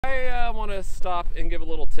want to stop and give a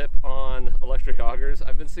little tip on electric augers.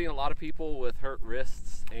 I've been seeing a lot of people with hurt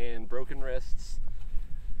wrists and broken wrists.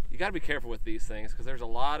 You got to be careful with these things because there's a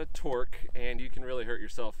lot of torque and you can really hurt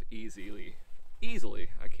yourself easily.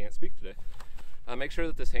 I can't speak today. Make sure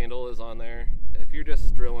that this handle is on there. If you're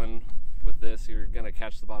just drilling with this, you're going to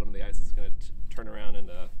catch the bottom of the ice. It's going to turn around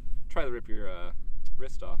and try to rip your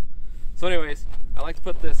wrist off. So anyways, I like to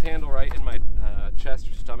put this handle right in my chest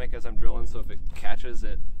or stomach as I'm drilling, so if it catches,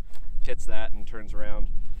 it hits that and turns around.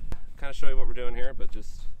 Kind of show you what we're doing here, but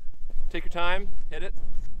just take your time, hit it.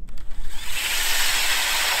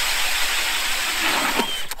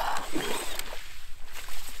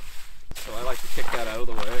 So I like to kick that out of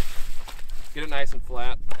the way, get it nice and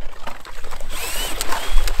flat,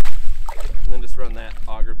 and then just run that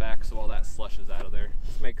auger back so all that slushes out of there.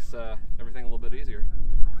 Just makes everything a little bit easier.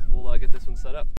 We'll get this one set up.